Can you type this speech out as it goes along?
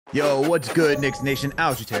Yo, what's good, Knicks Nation?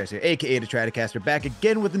 Alex Terrace here, aka the Stratocaster, back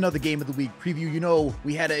again with another Game of the Week preview. You know,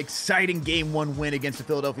 we had an exciting Game 1 win against the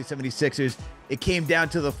Philadelphia 76ers. It came down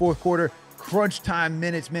to the fourth quarter, crunch time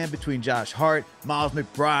minutes, man, between Josh Hart, Miles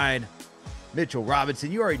McBride, Mitchell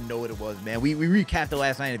Robinson. You already know what it was, man. We recapped it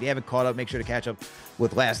last night. If you haven't caught up, make sure to catch up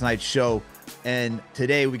with last night's show. And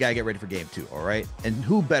today we got to get ready for Game 2, all right? And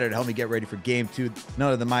who better to help me get ready for Game 2? None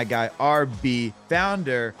other than my guy, RB,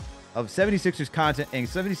 founder of 76ers content and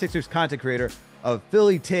 76ers content creator of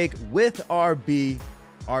Philly Take with RB.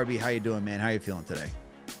 RB, how you doing, man? How you feeling today?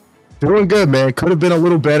 Doing good, man. Could have been a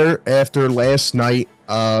little better after last night.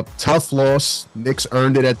 Tough loss. Knicks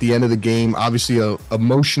earned it at the end of the game. Obviously, a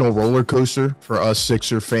emotional roller coaster for us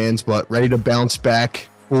Sixer fans, but ready to bounce back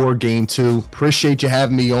for Game 2. Appreciate you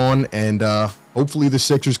having me on, and hopefully the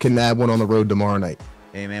Sixers can nab one on the road tomorrow night.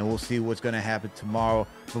 Hey, man, we'll see what's going to happen tomorrow.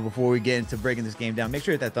 But before we get into breaking this game down, make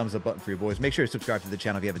sure to hit that thumbs up button for your boys. Make sure to subscribe to the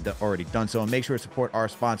channel if you haven't already done so. And make sure to support our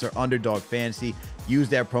sponsor, Underdog Fantasy. Use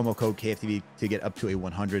that promo code KFTV to get up to a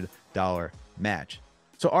 $100 match.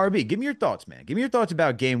 So, RB, give me your thoughts, man. Give me your thoughts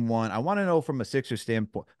about Game 1. I want to know from a Sixers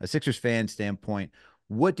standpoint, a Sixers fan standpoint,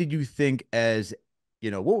 what did you think as,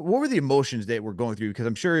 you know, what were the emotions that we're going through? Because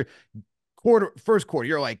I'm sure first quarter,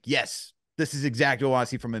 you're like, yes, this is exactly what I want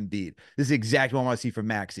to see from Embiid. This is exactly what I want to see from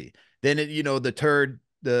Maxey. Then,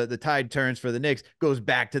 the tide turns for the Knicks, goes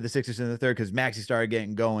back to the Sixers in the third because Maxey started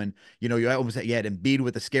getting going. You know, you had Embiid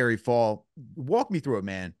with a scary fall. Walk me through it,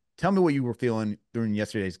 man. Tell me what you were feeling during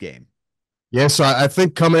yesterday's game. Yeah, so I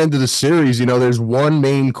think coming into the series, there's one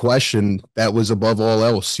main question that was above all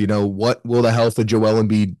else. What will the health of Joel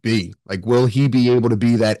Embiid be? Like, will he be able to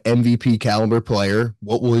be that MVP caliber player?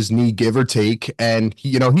 What will his knee give or take? And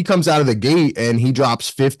he comes out of the gate and he drops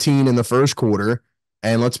 15 in the first quarter.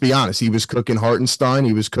 And let's be honest, he was cooking Hartenstein,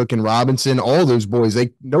 he was cooking Robinson, all those boys.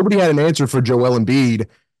 Nobody had an answer for Joel Embiid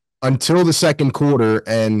until the second quarter.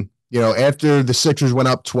 And after the Sixers went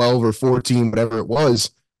up 12 or 14, whatever it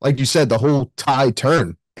was, like you said, the whole tide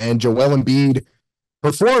turned, and Joel Embiid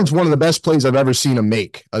performs one of the best plays I've ever seen him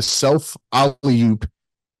make, a self alley-oop,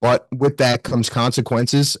 but with that comes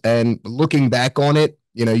consequences. And looking back on it,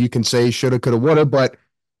 you can say shoulda, coulda, woulda, but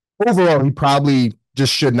overall, he probably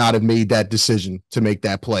just should not have made that decision to make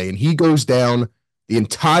that play. And he goes down, the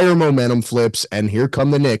entire momentum flips, and here come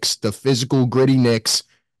the Knicks, the physical, gritty Knicks,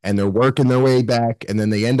 and they're working their way back, and then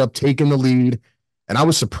they end up taking the lead. And I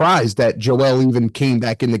was surprised that Joel even came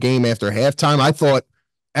back in the game after halftime. I thought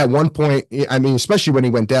at one point, especially when he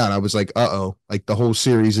went down, I was like, uh-oh, like the whole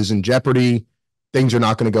series is in jeopardy. Things are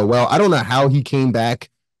not going to go well. I don't know how he came back.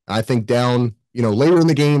 I think down, later in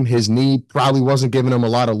the game, his knee probably wasn't giving him a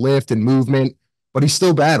lot of lift and movement, but he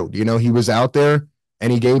still battled. He was out there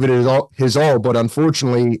and he gave it his all. But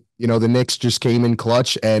unfortunately, the Knicks just came in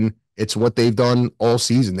clutch, and it's what they've done all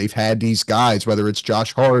season. They've had these guys, whether it's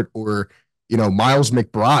Josh Hart or Miles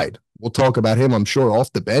McBride. We'll talk about him, I'm sure,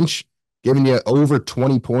 off the bench, giving you over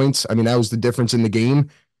 20 points. I mean, that was the difference in the game.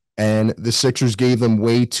 And the Sixers gave them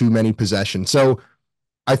way too many possessions. So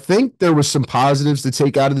I think there was some positives to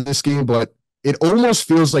take out of this game, but it almost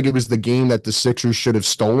feels like it was the game that the Sixers should have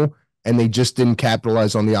stole, and they just didn't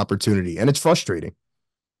capitalize on the opportunity. And it's frustrating.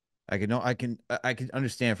 I can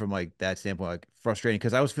understand from like that standpoint, like frustrating,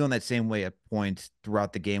 because I was feeling that same way at points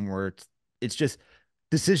throughout the game where it's just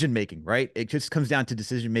decision making, right? It just comes down to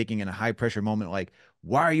decision making in a high pressure moment. Like,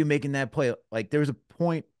 why are you making that play? Like, there was a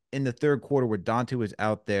point in the third quarter where Dante was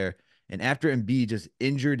out there, and after Embiid just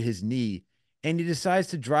injured his knee, and he decides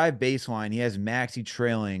to drive baseline, he has Maxey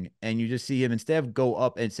trailing, and you just see him instead of go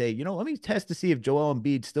up and say, let me test to see if Joel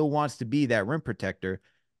Embiid still wants to be that rim protector.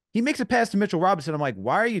 He makes a pass to Mitchell Robinson. I'm like,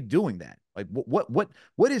 why are you doing that? Like,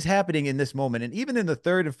 what is happening in this moment? And even in the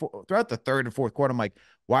throughout the third and fourth quarter, I'm like,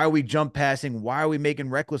 why are we jump passing? Why are we making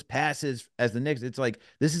reckless passes as the Knicks? It's like,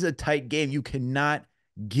 this is a tight game. You cannot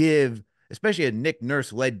give, especially a Nick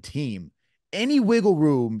Nurse led team, any wiggle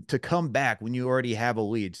room to come back when you already have a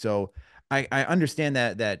lead. So I understand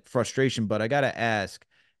that frustration, but I gotta ask,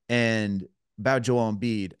 and about Joel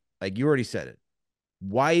Embiid, like you already said it.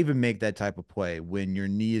 Why even make that type of play when your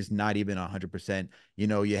knee is not even 100%?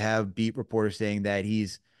 You have beat reporters saying that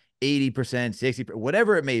he's 80%, 60%,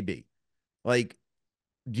 whatever it may be. Like,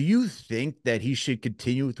 do you think that he should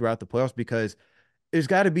continue throughout the playoffs? Because there's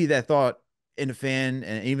got to be that thought in the fan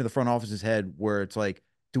and even the front office's head where it's like,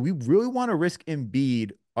 do we really want to risk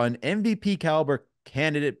Embiid, an MVP caliber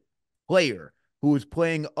candidate player who was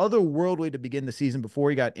playing otherworldly to begin the season before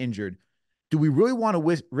he got injured? Do we really want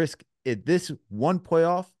to risk it this one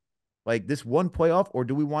playoff, or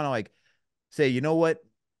do we want to like say, you know what?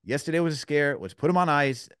 Yesterday was a scare. Let's put him on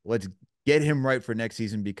ice. Let's get him right for next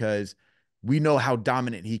season, because we know how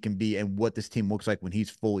dominant he can be and what this team looks like when he's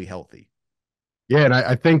fully healthy. Yeah, and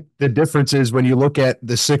I think the difference is when you look at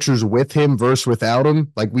the Sixers with him versus without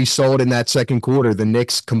him, like we saw it in that second quarter, the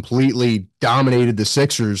Knicks completely dominated the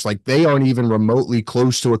Sixers. Like they aren't even remotely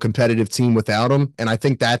close to a competitive team without him. And I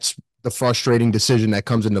think that's the frustrating decision that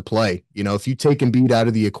comes into play. You know, if you take Embiid out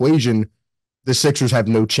of the equation, the Sixers have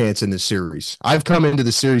no chance in this series. I've come into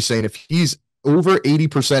the series saying if he's over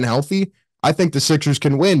 80% healthy, I think the Sixers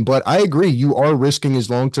can win. But I agree, you are risking his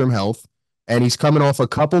long term health, and he's coming off a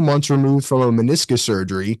couple months removed from a meniscus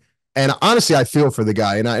surgery. And honestly, I feel for the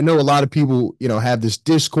guy. And I know a lot of people, you know, have this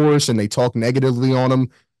discourse and they talk negatively on him.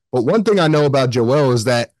 But one thing I know about Joel is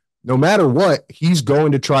that no matter what, he's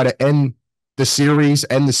going to try to end the series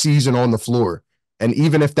and the season on the floor. And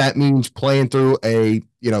even if that means playing through a,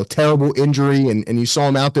 terrible injury, and you saw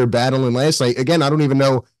him out there battling last night, again, I don't even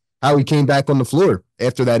know how he came back on the floor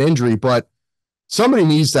after that injury, but somebody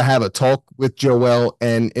needs to have a talk with Joel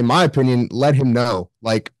and, in my opinion, let him know.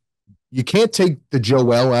 Like, you can't take the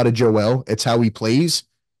Joel out of Joel. It's how he plays.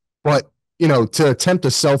 But, to attempt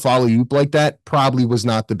a self alley oop like that probably was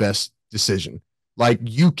not the best decision. Like,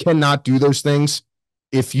 you cannot do those things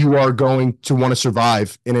if you are going to want to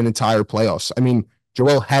survive in an entire playoffs. I mean,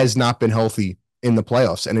 Joel has not been healthy in the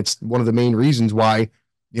playoffs, and it's one of the main reasons why,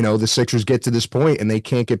 the Sixers get to this point and they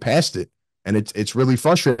can't get past it. And it's really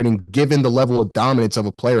frustrating given the level of dominance of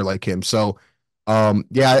a player like him. So,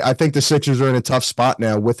 yeah, I think the Sixers are in a tough spot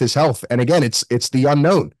now with his health. And again, it's the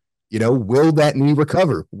unknown. Will that knee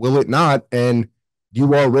recover? Will it not? And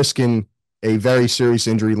you are risking a very serious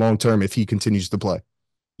injury long term if he continues to play.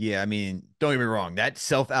 Yeah, I mean, don't get me wrong. That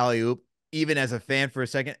self alley oop, even as a fan for a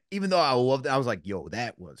second, even though I loved it, I was like, yo,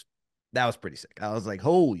 that was pretty sick. I was like,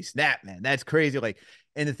 holy snap, man, that's crazy. Like,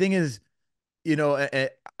 and the thing is, and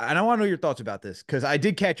I want to know your thoughts about this because I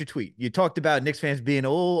did catch your tweet. You talked about Knicks fans being a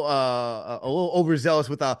little overzealous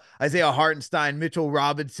with Isaiah Hartenstein, Mitchell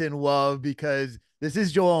Robinson love because this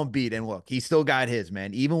is Joel Embiid, and look, he still got his,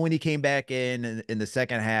 man. Even when he came back in the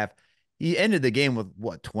second half, he ended the game with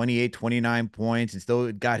what 28, 29 points, and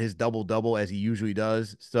still got his double double as he usually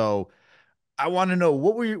does. So I want to know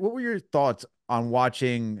what were your thoughts on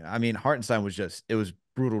watching? I mean, Hartenstein was just it was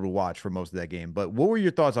brutal to watch for most of that game. But what were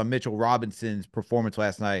your thoughts on Mitchell Robinson's performance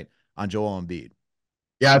last night on Joel Embiid?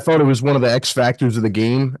 Yeah, I thought it was one of the X factors of the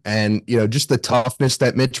game, and just the toughness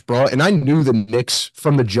that Mitch brought. And I knew the Knicks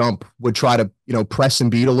from the jump would try to press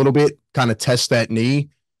and beat a little bit, kind of test that knee.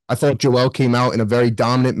 I thought Joel came out in a very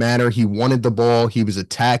dominant manner. He wanted the ball. He was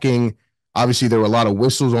attacking. Obviously, there were a lot of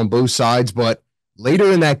whistles on both sides, but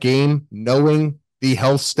later in that game, knowing the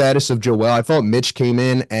health status of Joel, I thought Mitch came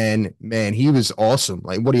in and man, he was awesome.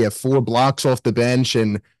 Like, what do you have? 4 blocks off the bench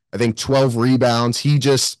and I think 12 rebounds. He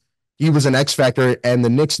was an X factor, and the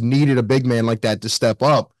Knicks needed a big man like that to step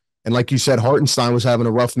up. And like you said, Hartenstein was having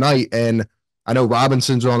a rough night, and I know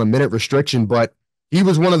Robinson's on a minute restriction, but he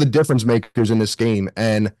was one of the difference makers in this game.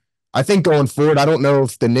 And I think going forward, I don't know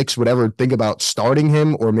if the Knicks would ever think about starting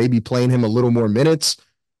him or maybe playing him a little more minutes.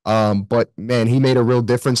 But man, he made a real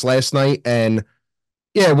difference last night. And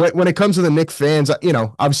yeah, when it comes to the Knicks fans,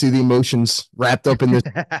 obviously the emotions wrapped up in this.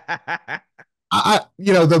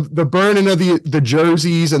 The burning of the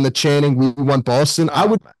jerseys and the chanting, "We want Boston." I Oh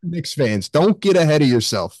would man. Knicks fans, don't get ahead of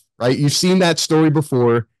yourself, right? You've seen that story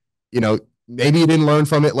before. Maybe you didn't learn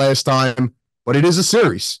from it last time, but it is a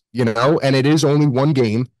series, and it is only one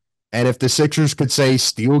game. And if the Sixers could say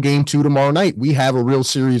steal game 2 tomorrow night, we have a real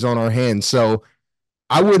series on our hands. So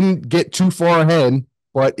I wouldn't get too far ahead,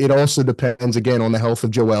 but it also depends again on the health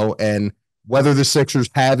of Joel and whether the Sixers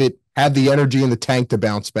have the energy in the tank to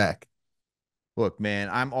bounce back. Look, man,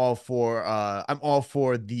 I'm all for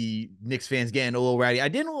the Knicks fans getting a little rowdy. I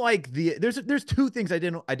didn't like there's two things I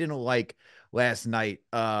didn't like last night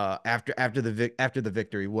after the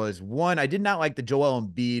victory was one, I did not like the Joel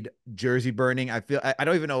Embiid jersey burning. I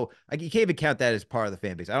don't even know, like, you can't even count that as part of the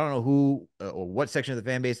fan base. I don't know who or what section of the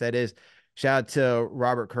fan base that is. Shout out to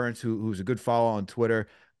Robert Currents, who's a good follow on Twitter.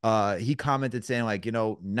 He commented saying, like,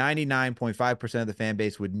 99.5% of the fan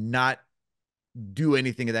base would not do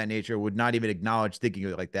anything of that nature, would not even acknowledge thinking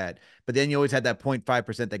of it like that. But then you always had that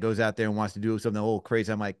 0.5% that goes out there and wants to do something a little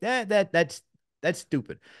crazy. I'm like, that's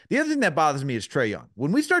stupid. The other thing that bothers me is Trae Young.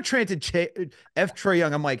 When we start chanting Trae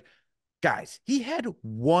Young, I'm like, guys, he had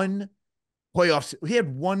one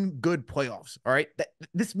good playoffs. All right.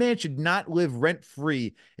 This man should not live rent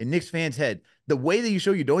free in Knicks fans' head. The way that you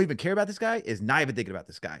show you don't even care about this guy is not even thinking about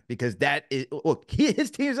this guy, because that is, look, his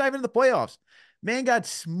team's not even in the playoffs. Man got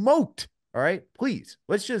smoked. All right. Please.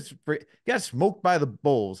 He got smoked by the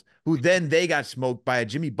Bulls, who then they got smoked by a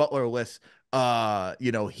Jimmy Butler less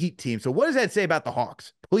Heat team. So what does that say about the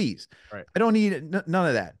Hawks? Please. Right. I don't need none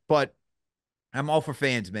of that. But I'm all for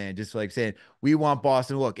fans, man. Just like saying we want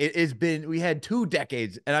Boston. Look, it's been we had 2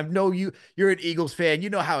 decades, and I know you're an Eagles fan. You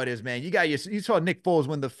know how it is, man. You saw Nick Foles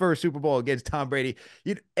win the first Super Bowl against Tom Brady.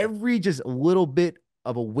 Every just little bit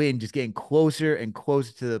of a win, just getting closer and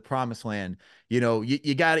closer to the promised land. You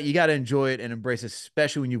got to enjoy it and embrace it,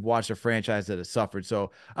 especially when you've watched a franchise that has suffered.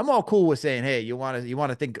 So I'm all cool with saying, hey, you want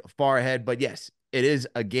to think far ahead, but yes, it is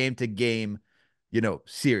a game to game,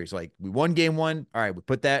 series. Like we won game one. All right, we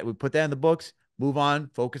put that in the books, move on,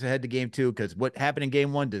 focus ahead to game two, because what happened in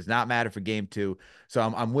game one does not matter for game two. So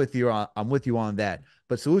I'm with you on that.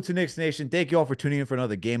 But salute to Knicks Nation. Thank you all for tuning in for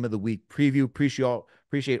another Game of the Week preview.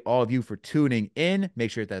 Appreciate all of you for tuning in.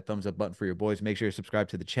 Make sure to hit that thumbs up button for your boys. Make sure to subscribe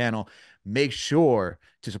to the channel. Make sure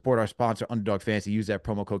to support our sponsor, Underdog Fantasy. Use that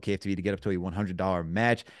promo code KFTV to get up to a $100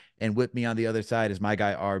 match. And with me on the other side is my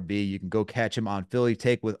guy, RB. You can go catch him on Philly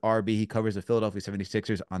Take with RB. He covers the Philadelphia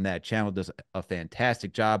 76ers on that channel, does a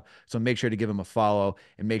fantastic job. So make sure to give him a follow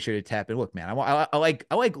and make sure to tap in. Look, man, I like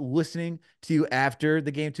listening to you after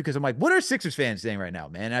the game too, because I'm like, what are Sixers fans saying right now,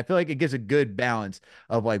 man? And I feel like it gives a good balance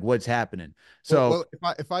of like what's happening. So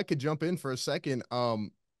Well, if I could jump in for a second,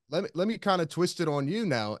 let me kind of twist it on you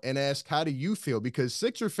now and ask, how do you feel? Because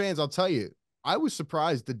Sixer fans, I'll tell you, I was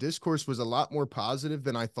surprised the discourse was a lot more positive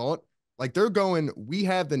than I thought. Like they're going, we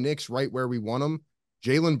have the Knicks right where we want them.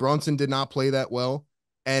 Jalen Brunson did not play that well,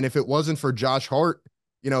 and if it wasn't for Josh Hart,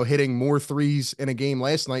 hitting more threes in a game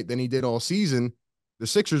last night than he did all season, the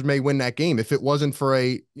Sixers may win that game. If it wasn't for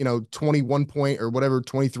a 21 point or whatever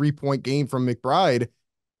 23-point game from McBride,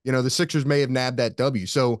 the Sixers may have nabbed that W.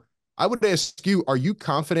 So I would ask you, are you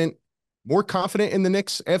more confident in the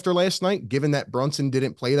Knicks after last night, given that Brunson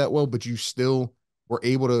didn't play that well, but you still were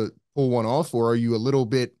able to pull one off? Or are you a little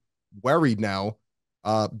bit worried now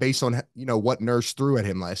based on, what Nurse threw at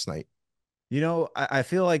him last night? I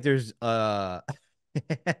feel like there's I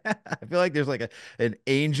feel like there's like an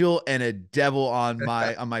angel and a devil on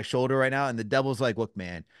my shoulder right now. And the devil's like, look,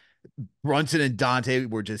 man, Brunson and Dante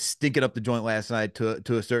were just stinking up the joint last night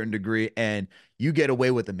to a certain degree, and you get away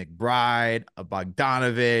with a McBride, a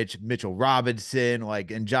Bogdanovich, Mitchell Robinson, like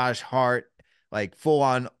and Josh Hart, like full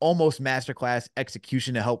on almost masterclass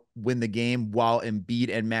execution to help win the game while Embiid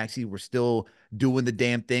and Maxey were still doing the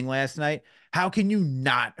damn thing last night. How can you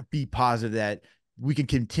not be positive that we can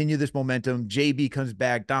continue this momentum? JB comes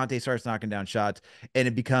back, Dante starts knocking down shots, and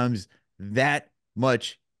it becomes that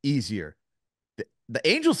much easier. The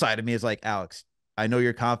angel side of me is like, Alex, I know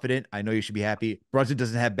you're confident. I know you should be happy. Brunson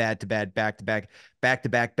doesn't have bad to bad, back to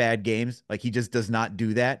back bad games. Like he just does not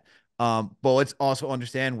do that. But let's also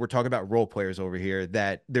understand we're talking about role players over here,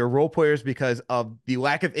 that they're role players because of the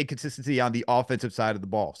lack of inconsistency on the offensive side of the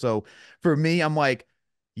ball. So for me, I'm like,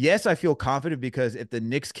 yes, I feel confident because if the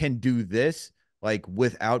Knicks can do this, like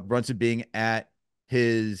without Brunson being at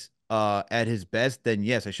his best, then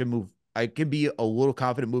yes, I can be a little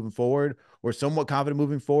confident moving forward, or somewhat confident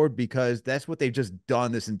moving forward, because that's what they've just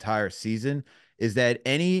done this entire season, is that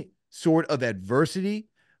any sort of adversity,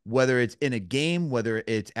 whether it's in a game, whether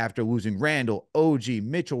it's after losing Randall, OG,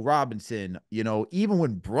 Mitchell Robinson, even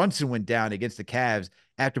when Brunson went down against the Cavs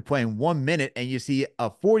after playing 1 minute, and you see a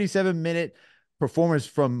 47-minute performance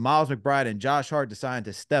from Miles McBride and Josh Hart deciding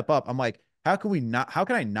to step up. I'm like, how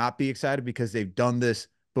can I not be excited, because they've done this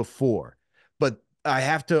before? But I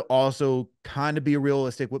have to also kind of be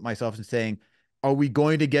realistic with myself and saying, are we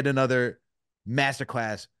going to get another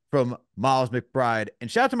masterclass from Miles McBride?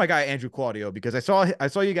 And shout out to my guy Andrew Claudio, because I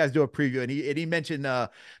saw you guys do a preview, and he mentioned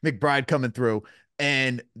McBride coming through,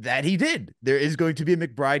 and that he did. There is going to be a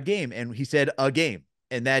McBride game, and he said a game,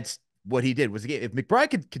 and that's what he did, was a game. If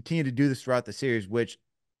McBride could continue to do this throughout the series, which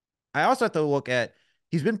I also have to look at,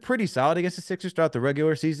 he's been pretty solid against the Sixers throughout the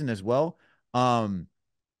regular season as well. Um,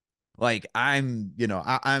 like I'm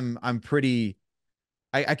pretty,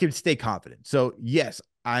 I can stay confident. So yes,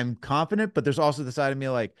 I'm confident, but there's also the side of me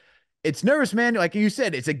like, it's nervous, man. Like you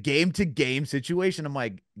said, it's a game to game situation. I'm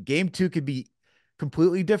like, game two could be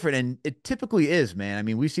completely different. And it typically is, man. I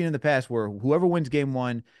mean, we've seen in the past where whoever wins game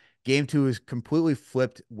one, game two is completely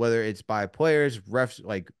flipped, whether it's by players, refs,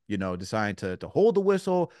 like, deciding to hold the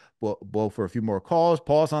whistle, blow for a few more calls,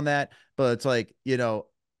 pause on that. But it's like,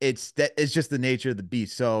 it's just the nature of the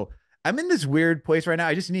beast. So I'm in this weird place right now.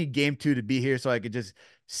 I just need game two to be here so I could just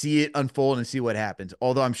see it unfold and see what happens.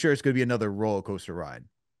 Although I'm sure it's going to be another roller coaster ride.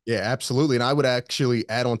 Yeah, absolutely. And I would actually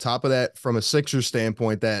add on top of that, from a Sixers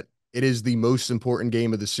standpoint, that it is the most important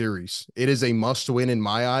game of the series. It is a must win in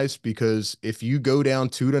my eyes, because if you go down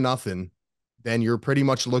 2-0, then you're pretty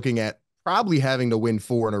much looking at probably having to win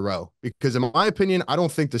 4 in a row because, in my opinion, I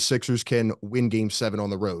don't think the Sixers can win game 7 on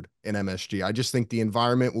the road in MSG. I just think the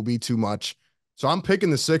environment will be too much. So I'm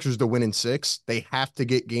picking the Sixers to win in 6. They have to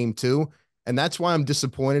get game 2. And that's why I'm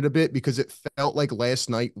disappointed a bit because it felt like last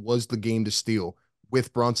night was the game to steal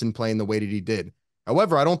with Brunson playing the way that he did.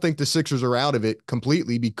 However, I don't think the Sixers are out of it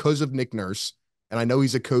completely because of Nick Nurse. And I know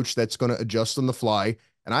he's a coach that's going to adjust on the fly.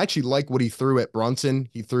 And I actually like what he threw at Brunson.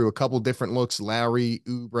 He threw a couple different looks, Lowry,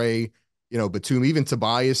 Oubre, Batum, even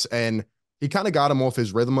Tobias, and he kind of got him off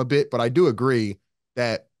his rhythm a bit. But I do agree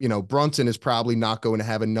that, Brunson is probably not going to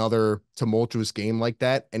have another tumultuous game like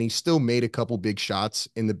that. And he still made a couple big shots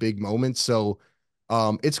in the big moments. So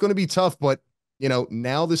it's going to be tough. But,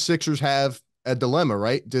 now the Sixers have a dilemma,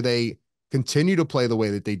 right? Do they continue to play the way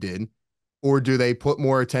that they did? Or do they put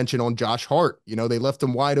more attention on Josh Hart? They left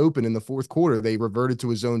him wide open in the fourth quarter. They reverted to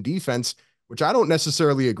his own defense, which I don't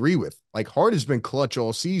necessarily agree with. Like, Hart has been clutch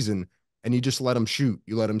all season, and you just let him shoot.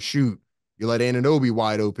 You let him shoot. You let Anunoby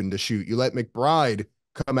wide open to shoot. You let McBride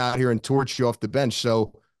come out here and torch you off the bench.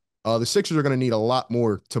 So the Sixers are going to need a lot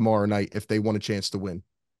more tomorrow night if they want a chance to win.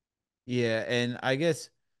 Yeah, and I guess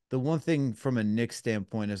the one thing from a Knicks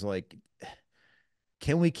standpoint is like,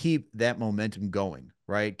 can we keep that momentum going,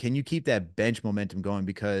 right? Can you keep that bench momentum going?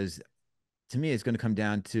 Because to me, it's going to come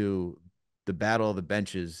down to the battle of the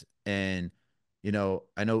benches. And, I know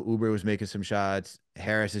Uber was making some shots.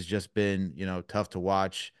 Harris has just been, tough to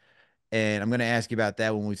watch. And I'm going to ask you about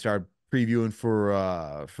that when we start previewing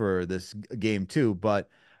for this game too. But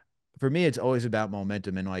for me, it's always about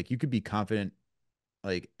momentum. And like, you could be confident,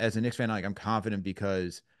 like as a Knicks fan, like I'm confident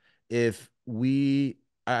because if we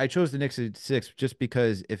I chose the Knicks at 6 just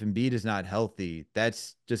because if Embiid is not healthy,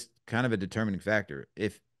 that's just kind of a determining factor.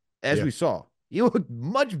 If, as Yeah. we saw, he looked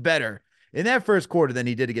much better in that first quarter than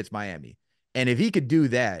he did against Miami. And if he could do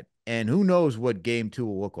that, and who knows what game 2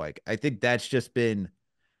 will look like, I think that's just been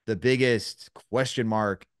the biggest question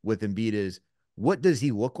mark with Embiid is what does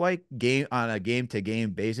he look like game on a game to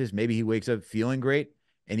game basis? Maybe he wakes up feeling great,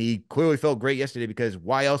 and he clearly felt great yesterday because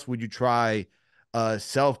why else would you try a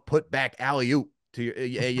self put back alley oop to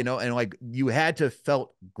your, and like you had to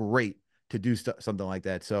felt great to do something like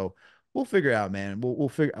that. So we'll figure it out, man. We'll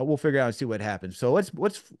figure out and see what happens. So let's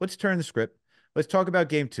turn the script. Let's talk about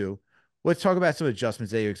game 2. Let's talk about some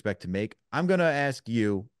adjustments that you expect to make. I'm gonna ask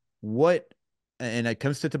you what, and it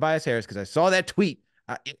comes to Tobias Harris because I saw that tweet.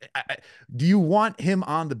 Do you want him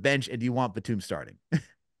on the bench and do you want Batum starting?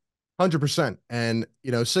 100%. And,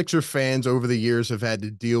 Sixer fans over the years have had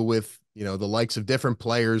to deal with, the likes of different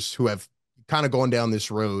players who have kind of gone down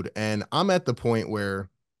this road. And I'm at the point where,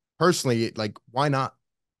 personally, like, why not?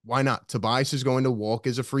 Why not? Tobias is going to walk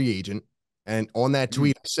as a free agent. And on that Mm.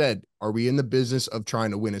 tweet, I said, are we in the business of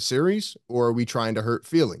trying to win a series or are we trying to hurt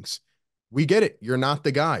feelings? We get it. You're not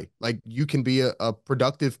the guy. Like, you can be a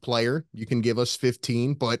productive player. You can give us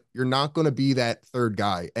 15, but you're not going to be that third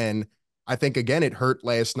guy. And I think, again, it hurt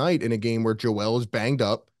last night in a game where Joel is banged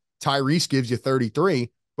up. Tyrese gives you 33,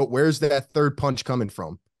 but where's that third punch coming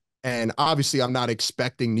from? And obviously, I'm not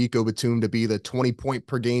expecting Nico Batum to be the 20-point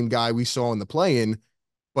per game guy we saw in the play-in,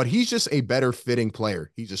 but he's just a better fitting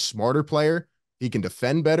player. He's a smarter player. He can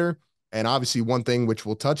defend better. And obviously, one thing which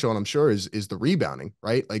we'll touch on, I'm sure, is the rebounding,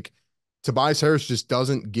 right? Like, Tobias Harris just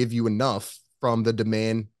doesn't give you enough from the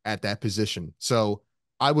demand at that position. So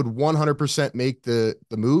I would 100% make the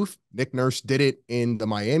move. Nick Nurse did it in the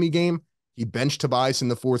Miami game. He benched Tobias in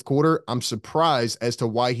the fourth quarter. I'm surprised as to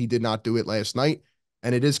why he did not do it last night,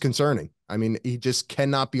 and it is concerning. I mean, he just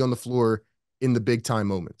cannot be on the floor in the big time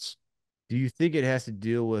moments. Do you think it has to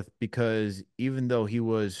deal with because even though he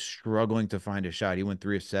was struggling to find a shot, he went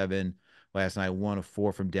 3 of 7 last night, 1 of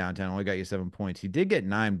 4 from downtown, only got you 7 points. He did get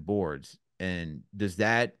 9 boards. And does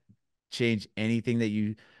that change anything that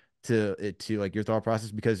you to like your thought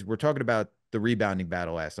process? Because we're talking about the rebounding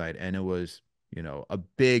battle last night, and it was, a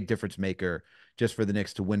big difference maker just for the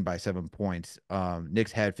Knicks to win by 7 points.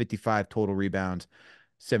 Knicks had 55 total rebounds.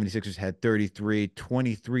 76ers had 33.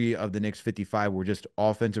 23 of the Knicks 55 were just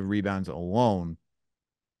offensive rebounds alone.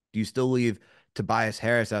 Do you still leave Tobias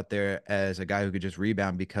Harris out there as a guy who could just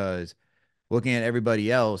rebound? Because looking at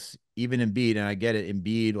everybody else, even Embiid, and I get it,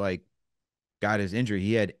 Embiid like got his injury.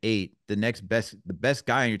 He had 8. The best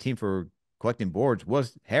guy on your team for collecting boards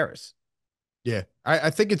was Harris. Yeah,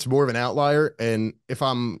 I think it's more of an outlier. And if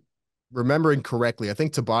I'm remembering correctly, I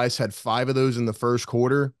think Tobias had 5 of those in the first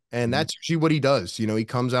quarter. And Mhm. that's usually what he does. He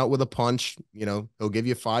comes out with a punch, he'll give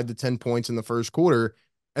you 5 to 10 points in the first quarter,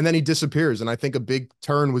 and then he disappears. And I think a big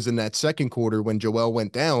turn was in that second quarter when Joel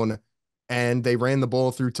went down and they ran the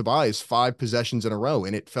ball through Tobias 5 possessions in a row.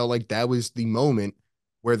 And it felt like that was the moment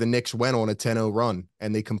where the Knicks went on a 10-0 run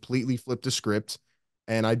and they completely flipped the script.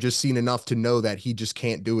 And I've just seen enough to know that he just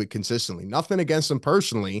can't do it consistently. Nothing against him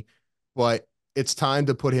personally, but it's time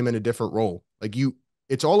to put him in a different role.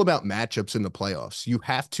 It's all about matchups in the playoffs. You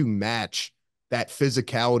have to match that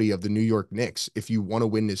physicality of the New York Knicks if you want to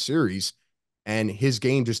win this series. And his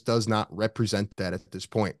game just does not represent that at this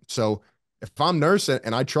point. So if I'm Nurse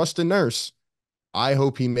and I trust in Nurse, I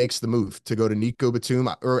hope he makes the move to go to Nico Batum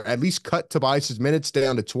or at least cut Tobias's minutes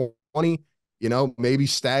down to 20, maybe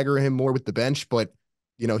stagger him more with the bench. But,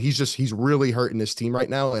 he's really hurting this team right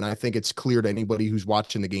now. And I think it's clear to anybody who's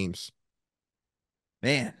watching the games.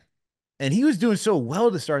 Man, and he was doing so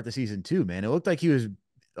well to start the season too, man. It looked like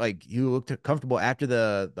he looked comfortable after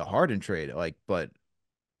the Harden trade. Like, but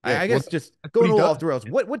Yeah. I Well, guess just that's what going he a little does. off the rails.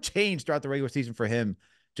 What changed throughout the regular season for him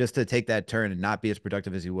just to take that turn and not be as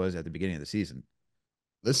productive as he was at the beginning of the season?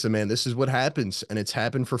 Listen, man, this is what happens. And it's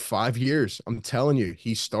happened for 5 years. I'm telling you,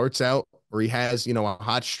 he starts out or he has, a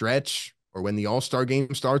hot stretch, or when the All-Star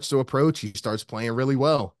game starts to approach, he starts playing really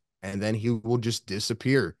well. And then he will just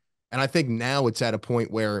disappear. And I think now it's at a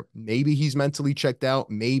point where maybe he's mentally checked out.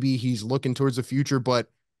 Maybe he's looking towards the future, but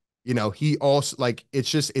he also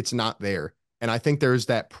it's not there. And I think there's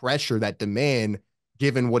that pressure, that demand,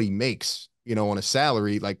 given what he makes, on a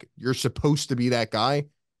salary. Like, you're supposed to be that guy,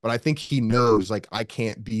 but I think he knows, like, I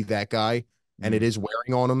can't be that guy, and it Mm. is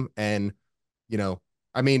wearing on him. And you know,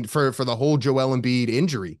 I mean, for the whole Joel Embiid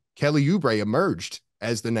injury, Kelly Oubre emerged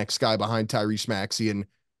as the next guy behind Tyrese Maxey, and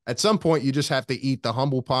at some point, you just have to eat the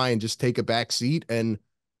humble pie and just take a back seat and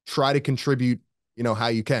try to contribute, how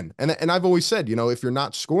you can. And I've always said, if you're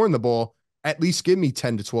not scoring the ball, at least give me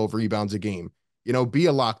 10 to 12 rebounds a game. Be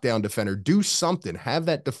a lockdown defender, do something, have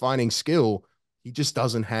that defining skill. He just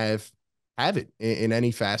doesn't have it in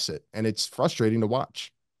any facet, and it's frustrating to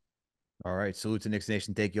watch. All right. Salute to Knicks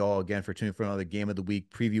Nation. Thank you all again for tuning for another game of the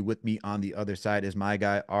week preview. With me on the other side is my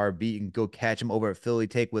guy, RB. You can go catch him over at Philly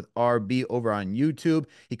Take with RB over on YouTube.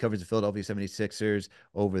 He covers the Philadelphia 76ers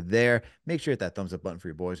over there. Make sure to hit that thumbs up button for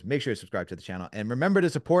your boys. Make sure to subscribe to the channel. And remember to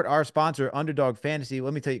support our sponsor, Underdog Fantasy.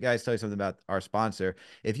 Let me tell you something about our sponsor.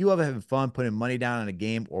 If you ever having fun putting money down on a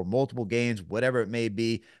game or multiple games, whatever it may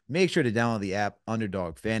be, make sure to download the app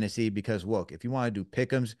Underdog Fantasy, because look, if you want to do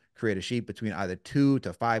pick'ems, create a sheet between either 2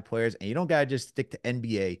 to 5 players, and you don't gotta just stick to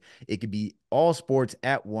NBA. It could be all sports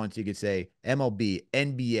at once. You could say MLB,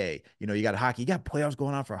 NBA. You got hockey, you got playoffs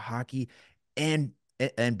going on for hockey and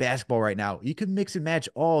basketball right now. You can mix and match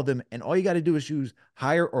all of them, and all you got to do is choose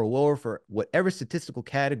higher or lower for whatever statistical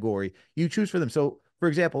category you choose for them. So, for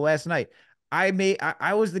example, last night I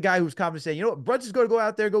was the guy who was confident saying, Brunson's going to go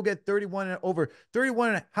out there, go get 31 and over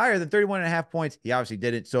 31 higher than 31 and a half points. He obviously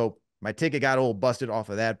didn't. So my ticket got a little busted off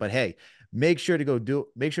of that. But hey, make sure to go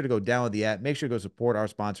download the app. Make sure to go support our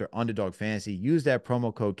sponsor, Underdog Fantasy. Use that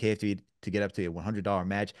promo code KFTV to get up to a $100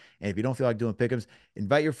 match. And if you don't feel like doing pick'ems,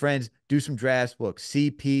 invite your friends, do some drafts. Look,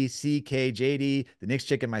 CP, CK, JD, the Knicks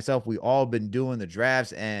chick, and myself, we all been doing the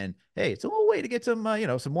drafts. And hey, it's a little way to get some,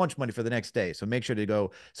 some lunch money for the next day. So make sure to go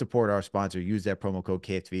support our sponsor. Use that promo code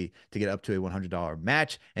KFTV to get up to a $100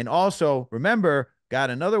 match. And also remember, got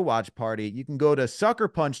another watch party. You can go to Sucker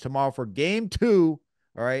Punch tomorrow for game 2.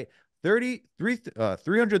 All right.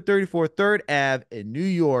 334 3rd Ave in New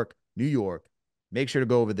York, New York. Make sure to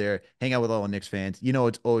go over there, hang out with all the Knicks fans.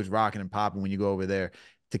 It's always rocking and popping when you go over there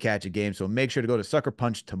to catch a game. So make sure to go to Sucker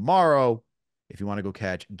Punch tomorrow if you want to go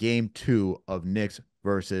catch game 2 of Knicks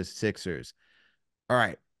versus Sixers. All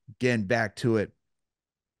right, getting back to it.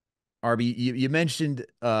 RB, you mentioned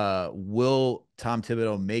will Tom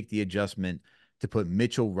Thibodeau make the adjustment to put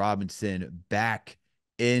Mitchell Robinson back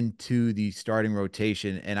into the starting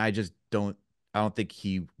rotation? And I don't think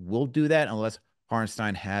he will do that unless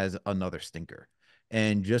Hartenstein has another stinker.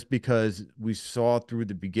 And just because we saw through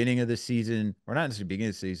the beginning of the season, or not necessarily beginning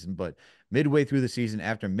of the season, but midway through the season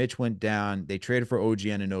after Mitch went down, they traded for OG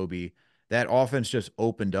Anunoby. That offense just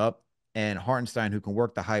opened up, and Hartenstein, who can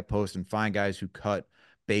work the high post and find guys who cut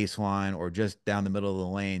baseline or just down the middle of the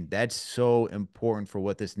lane. That's so important for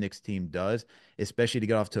what this Knicks team does, especially to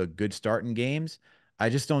get off to a good start in games. I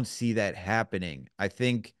just don't see that happening. I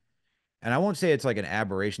think, and I won't say it's like an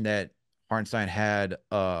aberration that Hartenstein had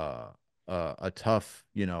a tough,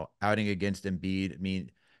 outing against Embiid. I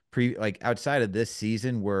mean, like outside of this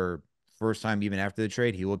season, where first time even after the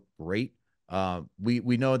trade, he looked great.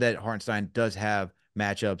 We know that Hartenstein does have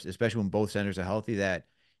matchups, especially when both centers are healthy, that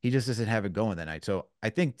he just doesn't have it going that night. So I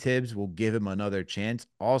think Tibbs will give him another chance.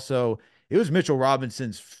 Also, it was Mitchell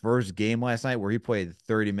Robinson's first game last night where he played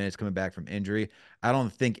 30 minutes coming back from injury. I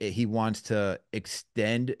don't think he wants to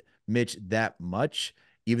extend Mitch that much,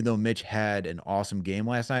 even though Mitch had an awesome game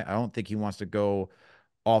last night. I don't think he wants to go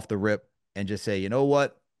off the rip and just say, you know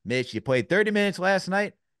what, Mitch, you played 30 minutes last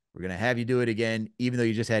night. We're going to have you do it again, even though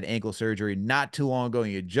you just had ankle surgery not too long ago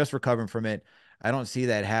and you're just recovering from it. I don't see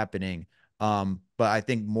that happening. But I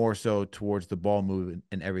think more so towards the ball movement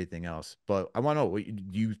and everything else. But I want to know,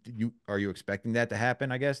 you are you expecting that to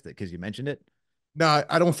happen? I guess because you mentioned it. No,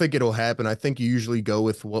 I don't think it'll happen. I think you usually go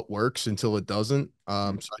with what works until it doesn't. So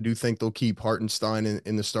I do think they'll keep Hartenstein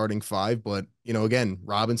in the starting five. But, again,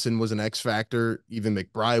 Robinson was an X factor. Even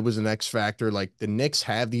McBride was an X factor. Like the Knicks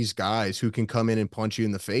have these guys who can come in and punch you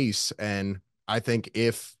in the face. And I think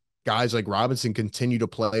if guys like Robinson continue to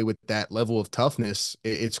play with that level of toughness,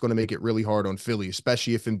 it's going to make it really hard on Philly,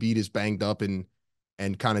 especially if Embiid is banged up and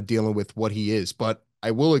kind of dealing with what he is. But I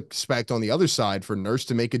will expect on the other side for Nurse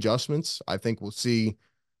to make adjustments. I think we'll see,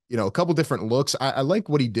 a couple different looks. I like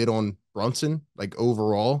what he did on Brunson, like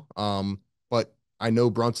overall. But I know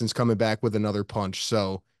Brunson's coming back with another punch.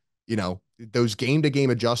 So, those game to game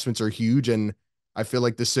adjustments are huge. And I feel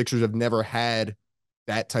like the Sixers have never had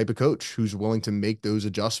that type of coach who's willing to make those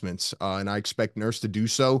adjustments. And I expect Nurse to do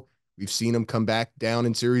so. We've seen him come back down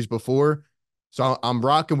in series before. So I'm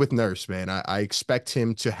rocking with Nurse, man. I expect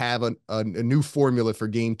him to have a new formula for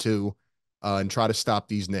game two and try to stop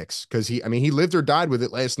these Knicks because he lived or died with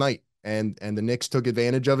it last night, and the Knicks took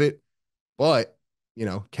advantage of it. But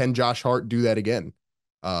can Josh Hart do that again?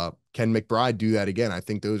 Can McBride do that again? I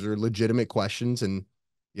think those are legitimate questions, and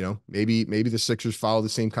maybe the Sixers follow the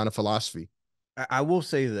same kind of philosophy. I will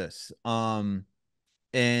say this. And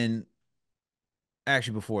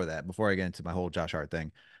actually before that, before I get into my whole Josh Hart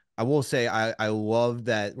thing, I will say I love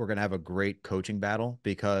that we're gonna have a great coaching battle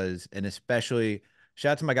because and especially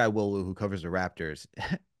shout out to my guy Will Lou who covers the Raptors.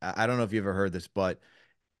 I don't know if you ever heard this, but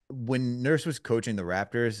when Nurse was coaching the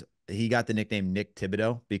Raptors, he got the nickname Nick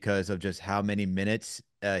Thibodeau because of just how many minutes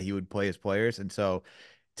he would play his players. And so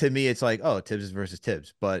to me, it's like, oh, Tibbs versus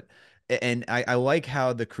Tibbs. But and I like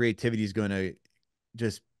how the creativity is going to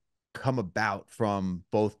just come about from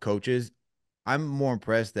both coaches. I'm more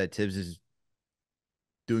impressed that Tibbs is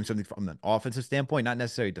doing something from an offensive standpoint, not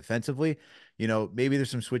necessarily defensively. Maybe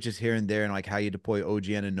there's some switches here and there and like how you deploy OG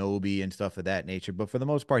Anunoby and stuff of that nature. But for the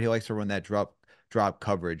most part, he likes to run that drop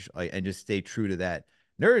coverage and just stay true to that.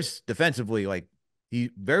 Nurse defensively, like he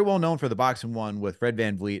very well known for the boxing one with Fred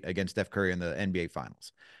VanVleet against Steph Curry in the NBA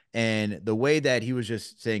Finals. And the way that he was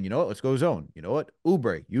just saying, you know what, let's go zone. You know what,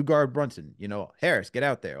 Oubre, you guard Brunson. Harris, get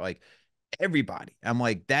out there. Like everybody. I'm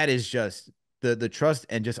like, that is just the trust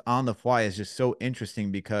and just on the fly is just so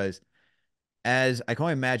interesting because as I can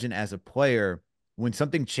only imagine as a player, when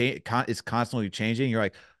something is constantly changing, you're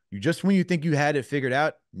like, you just when you think you had it figured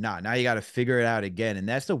out, nah, now you got to figure it out again. And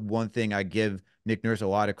that's the one thing I give Nick Nurse a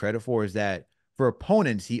lot of credit for is that for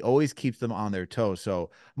opponents, he always keeps them on their toes.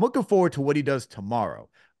 So I'm looking forward to what he does tomorrow,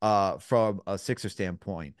 from a Sixer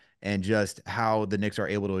standpoint, and just how the Knicks are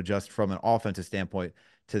able to adjust from an offensive standpoint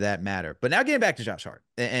to that matter. But now getting back to Josh Hart,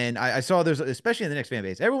 and I saw there's especially in the Knicks fan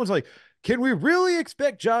base, everyone's like, can we really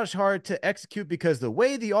expect Josh Hart to execute because the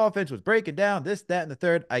way the offense was breaking down, this, that, and the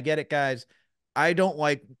third? I get it, guys. I don't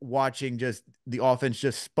like watching just the offense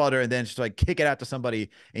just sputter and then just like kick it out to somebody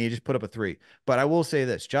and you just put up a three. But I will say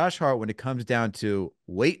this Josh Hart, when it comes down to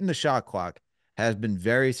late in the shot clock, has been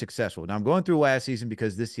very successful. Now I'm going through last season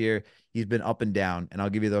because this year he's been up and down, and I'll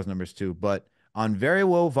give you those numbers too. But on very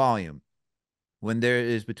low volume, when there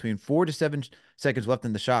is between 4 to 7 seconds left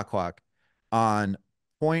in the shot clock on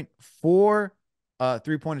point four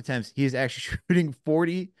 3-point attempts, he is actually shooting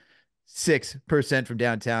 46% from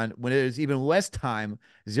downtown. When it is even less time,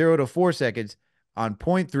 0 to 4 seconds on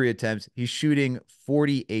point three attempts, he's shooting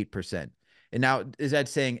 48%. And now, is that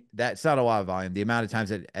saying that's not a lot of volume? The amount of times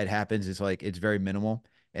that it happens is like it's very minimal.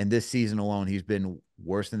 And this season alone, he's been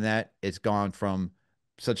worse than that. It's gone from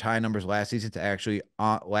such high numbers last season to actually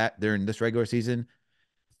during this regular season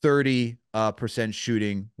 30%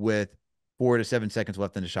 shooting with 4 to 7 seconds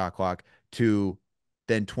left in the shot clock to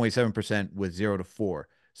then 27% with 0 to 4.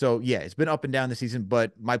 So yeah, it's been up and down this season,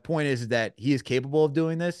 but my point is that he is capable of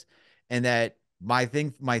doing this, and that my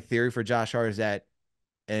theory for Josh Hart is that,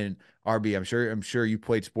 and RB, I'm sure you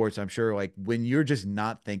played sports. I'm sure like when you're just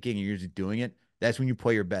not thinking and you're just doing it, that's when you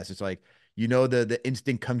play your best. It's like the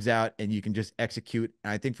instinct comes out and you can just execute.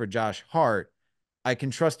 And I think for Josh Hart, I can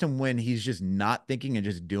trust him when he's just not thinking and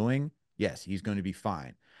just doing. Yes, he's going to be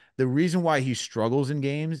fine. The reason why he struggles in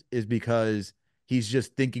games is because he's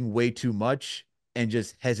just thinking way too much and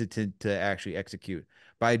just hesitant to actually execute.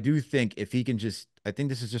 But I do think if he can just, I think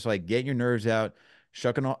this is just like getting your nerves out,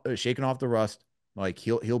 shaking off the rust. Like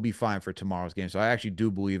he'll be fine for tomorrow's game. So I actually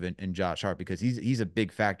do believe in Josh Hart because he's a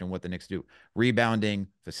big factor in what the Knicks do: rebounding,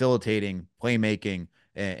 facilitating, playmaking,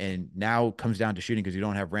 And now it comes down to shooting because you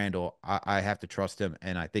don't have Randall. I have to trust him,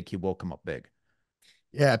 and I think he will come up big.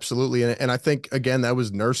 Yeah, absolutely. And I think again that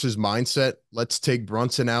was Nurse's mindset. Let's take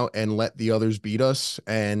Brunson out and let the others beat us.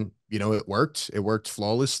 And it worked. It worked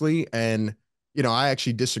flawlessly. And I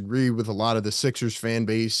actually disagree with a lot of the Sixers fan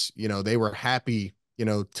base. They were happy,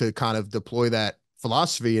 to kind of deploy that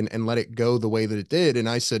philosophy and let it go the way that it did. And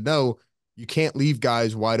I said, no, you can't leave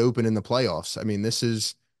guys wide open in the playoffs. I mean, this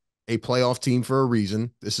is a playoff team for a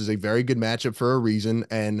reason. This is a very good matchup for a reason.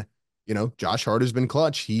 And Josh Hart has been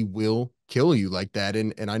clutch. He will kill you like that.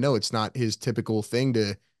 And I know it's not his typical thing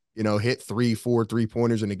to, hit 3-4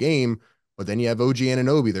 3-pointers in a game, but then you have OG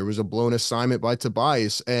Anunoby. There was a blown assignment by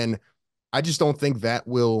Tobias. And I just don't think that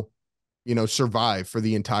will, survive for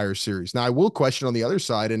the entire series. Now I will question on the other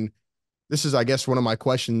side, and this is, I guess, one of my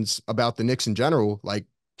questions about the Knicks in general. Like,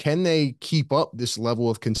 can they keep up this level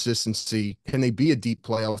of consistency? Can they be a deep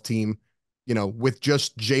playoff team, with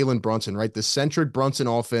just Jalen Brunson, right? The centric Brunson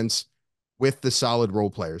offense with the solid role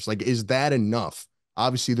players. Like, is that enough?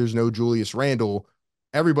 Obviously, there's no Julius Randle.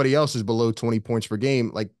 Everybody else is below 20 points per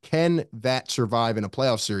game. Like, can that survive in a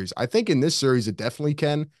playoff series? I think in this series, it definitely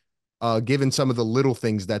can, given some of the little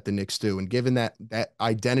things that the Knicks do and given that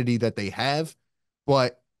identity that they have.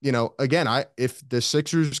 But, again, if the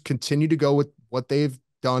Sixers continue to go with what they've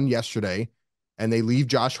done yesterday and they leave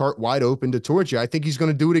Josh Hart wide open to torch you, I think he's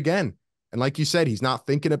going to do it again. And like you said, he's not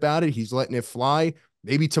thinking about it. He's letting it fly.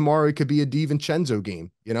 Maybe tomorrow it could be a DiVincenzo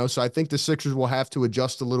game, So I think the Sixers will have to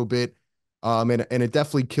adjust a little bit. And it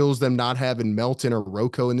definitely kills them not having Melton or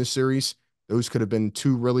Rocco in this series. Those could have been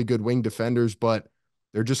two really good wing defenders, but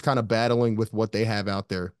they're just kind of battling with what they have out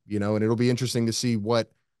there, and it'll be interesting to see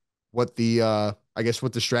what the I guess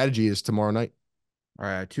what the strategy is tomorrow night. All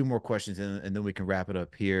right, two more questions, and then we can wrap it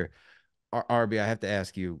up here. RB, I have to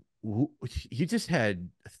ask you, you just had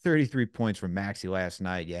 33 points from Maxey last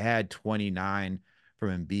night. You had 29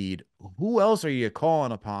 from Embiid. Who else are you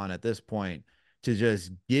calling upon at this point to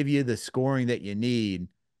just give you the scoring that you need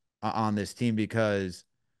on this team? Because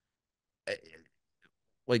eh,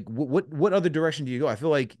 like what other direction do you go? I feel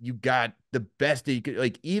like you got the best that you could,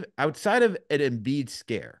 like, even outside of an Embiid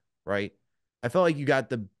scare, right? I felt like you got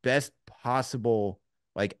the best possible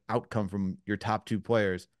like outcome from your top two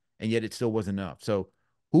players, and yet it still wasn't enough. So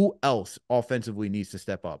who else offensively needs to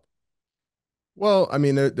step up? Well, I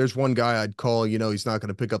mean, there's one guy I'd call. He's not going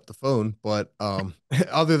to pick up the phone, but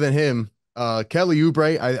other than him, Kelly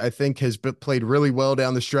Oubre, I think has played really well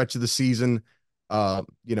down the stretch of the season.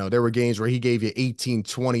 There were games where he gave you 18,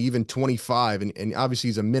 20, even 25, and obviously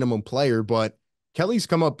he's a minimum player, but Kelly's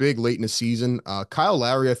come up big late in the season. Kyle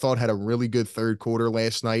Lowry, I thought, had a really good third quarter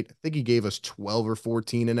last night. I think he gave us 12 or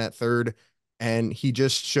 14 in that third, and he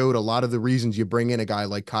just showed a lot of the reasons you bring in a guy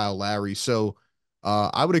like Kyle Lowry. So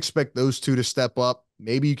I would expect those two to step up.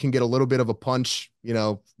 Maybe you can get a little bit of a punch,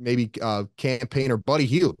 maybe Campaign or Buddy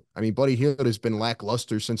Hield. I mean, Buddy Hield has been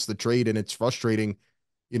lackluster since the trade, and it's frustrating,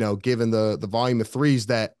 given the volume of threes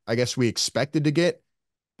that I guess we expected to get.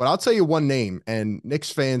 But I'll tell you one name, and Knicks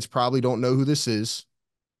fans probably don't know who this is.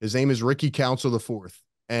 His name is Ricky Council IV.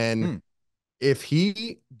 And Hmm. if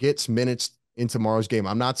he gets minutes in tomorrow's game,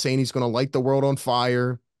 I'm not saying he's going to light the world on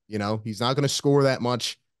fire. He's not going to score that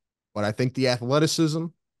much, but I think the athleticism,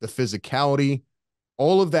 the physicality,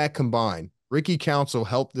 all of that combined, Ricky Council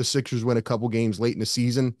helped the Sixers win a couple games late in the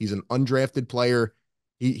season. He's an undrafted player.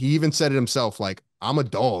 He even said it himself, like, I'm a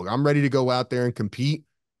dog. I'm ready to go out there and compete.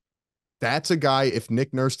 That's a guy, if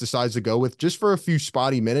Nick Nurse decides to go with just for a few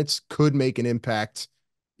spotty minutes, could make an impact,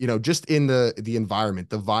 just in the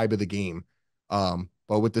environment, the vibe of the game.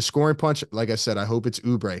 But with the scoring punch, like I said, I hope it's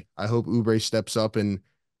Oubre. I hope Oubre steps up and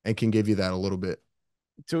can give you that a little bit.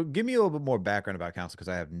 So give me a little bit more background about Council because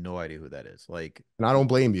I have no idea who that is. Like, And I don't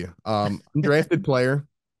blame you. Undrafted player.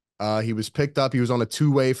 He was picked up. He was on a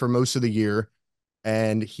two-way for most of the year,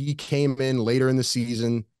 and he came in later in the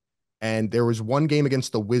season. And there was one game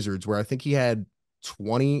against the Wizards where I think he had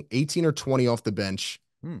 20, 18 or 20 off the bench.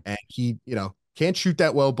 hmm, And he, can't shoot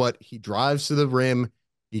that well, but he drives to the rim.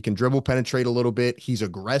 He can dribble, penetrate a little bit. He's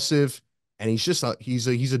aggressive, and he's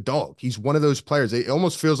a dog. He's one of those players. It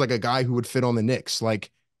almost feels like a guy who would fit on the Knicks. Like,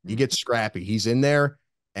 he hmm. gets scrappy. He's in there,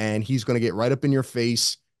 and he's going to get right up in your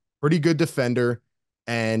face. Pretty good defender,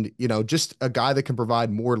 and just a guy that can provide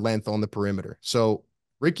more length on the perimeter. So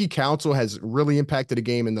Ricky Council has really impacted a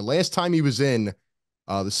game. And the last time he was in,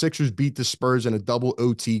 the Sixers beat the Spurs in a double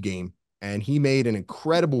OT game. And he made an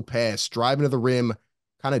incredible pass, driving to the rim,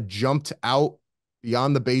 kind of jumped out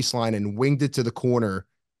beyond the baseline and winged it to the corner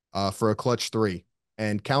for a clutch three.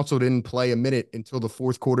 And Council didn't play a minute until the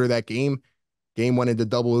fourth quarter of that game. Game went into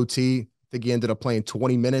double OT. think he ended up playing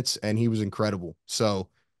 20 minutes, and he was incredible. So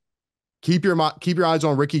keep your eyes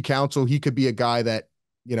on Ricky Council. He could be a guy that,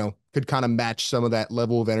 could kind of match some of that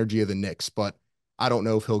level of energy of the Knicks, but I don't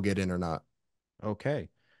know if he'll get in or not. Okay.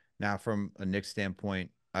 Now, from a Knicks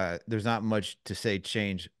standpoint, there's not much to say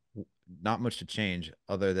change, not much to change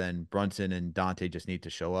other than Brunson and Dante just need to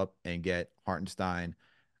show up and get Hartenstein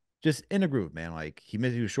just in a groove, man. Like he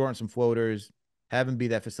was short on some floaters, have him be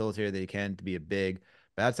that facilitator that he can to be a big.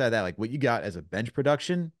 But outside of that, like what you got as a bench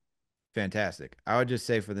production, fantastic. I would just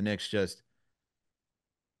say for the Knicks, just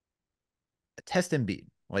test Embiid.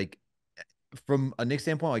 Like from a Knicks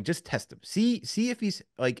standpoint, like just test him. See if he's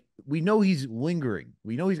like we know he's lingering.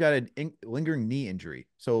 We know he's got a lingering knee injury.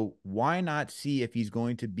 So why not see if he's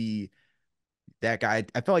going to be that guy?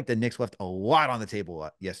 I felt like the Knicks left a lot on the table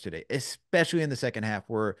yesterday, especially in the second half,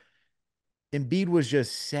 where Embiid was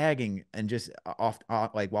just sagging and just off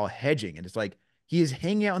like while hedging, and it's like he is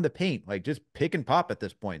hanging out in the paint, like just pick and pop at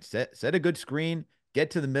this point. Set a good screen,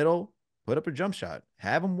 get to the middle, put up a jump shot,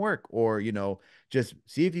 have him work, or just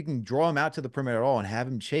see if you can draw him out to the perimeter at all and have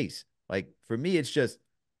him chase. Like for me, it's just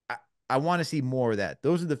I want to see more of that.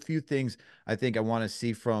 Those are the few things I think I want to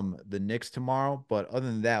see from the Knicks tomorrow. But other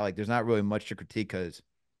than that, like there's not really much to critique because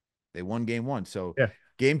they won game one. So Yeah.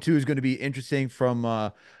 game two is going to be interesting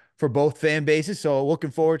for both fan bases. So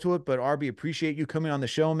looking forward to it. But RB, appreciate you coming on the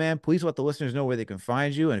show, man. Please let the listeners know where they can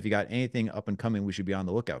find you. And if you got anything up and coming, we should be on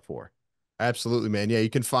the lookout for. Absolutely, man. Yeah, you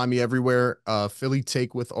can find me everywhere. Philly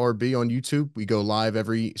Take with RB on YouTube. We go live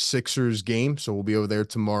every Sixers game, so we'll be over there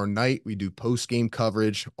tomorrow night. We do post-game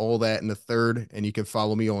coverage, all that in the third, and you can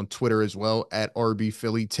follow me on Twitter as well at RB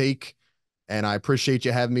Philly Take. And I appreciate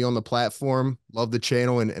you having me on the platform. Love the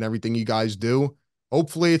channel and everything you guys do.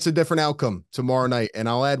 Hopefully it's a different outcome tomorrow night. And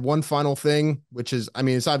I'll add one final thing, which is, I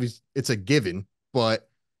mean, it's obvious, it's a given, but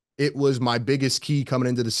it was my biggest key coming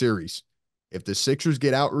into the series. If the Sixers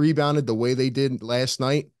get out rebounded the way they did last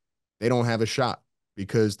night, they don't have a shot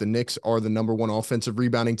because the Knicks are the number one offensive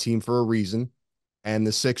rebounding team for a reason. And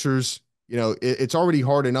the Sixers, it's already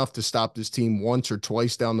hard enough to stop this team once or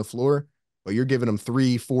twice down the floor, but you're giving them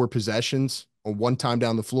 3-4 possessions or one time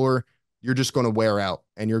down the floor. You're just going to wear out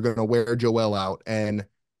and you're going to wear Joel out. And,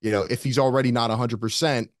 if he's already not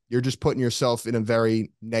 100%, you're just putting yourself in a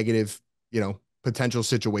very negative, potential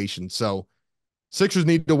situation. So, Sixers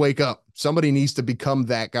need to wake up. Somebody needs to become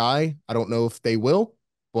that guy. I don't know if they will,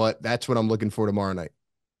 but that's what I'm looking for tomorrow night.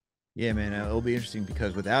 Yeah, man, it'll be interesting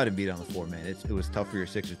because without Embiid on the floor, man, it was tough for your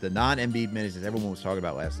Sixers. The non-Embiid minutes, as everyone was talking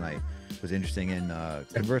about last night, was interesting. And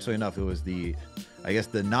conversely enough, it was the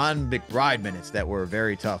non-McBride minutes that were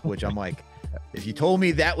very tough, which I'm like, if you told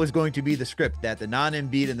me that was going to be the script, that the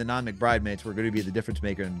non-Embiid and the non-McBride minutes were going to be the difference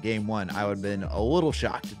maker in game one, I would have been a little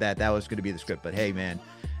shocked that was going to be the script. But hey, man,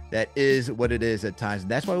 that is what it is at times.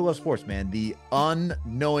 And that's why we love sports, man. The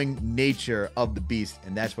unknowing nature of the beast.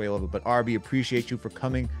 And that's why I love it. But RB, appreciate you for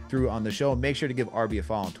coming through on the show. Make sure to give RB a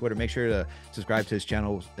follow on Twitter. Make sure to subscribe to his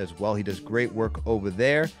channel as well. He does great work over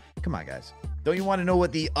there. Come on, guys. Don't you want to know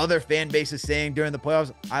what the other fan base is saying during the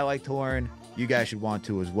playoffs? I like to learn. You guys should want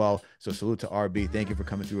to as well. So salute to RB. Thank you for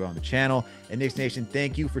coming through on the channel. And Knicks Nation,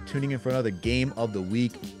 thank you for tuning in for another Game of the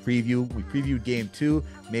Week preview. We previewed game two.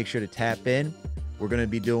 Make sure to tap in. We're going to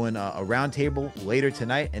be doing a roundtable later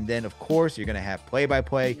tonight. And then, of course, you're going to have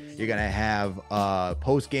play-by-play. You're going to have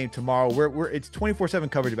post-game tomorrow. It's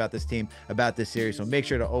 24/7 coverage about this team, about this series. So make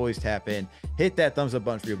sure to always tap in. Hit that thumbs up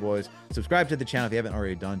button for your boys. Subscribe to the channel if you haven't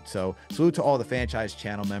already done so. Salute to all the franchise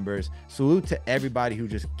channel members. Salute to everybody who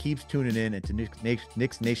just keeps tuning in and to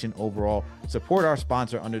Knicks Nation overall. Support our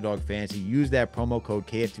sponsor, Underdog Fantasy. Use that promo code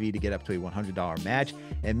KFTV to get up to a $100 match.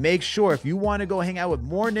 And make sure, if you want to go hang out with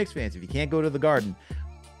more Knicks fans, if you can't go to the Garden,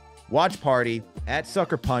 watch party at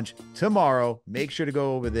Sucker Punch tomorrow. Make sure to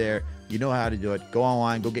go over there. You know how to do it. Go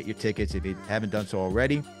online, go get your tickets if you haven't done so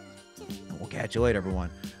already. And we'll catch you later, everyone.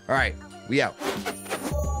 All right, we out.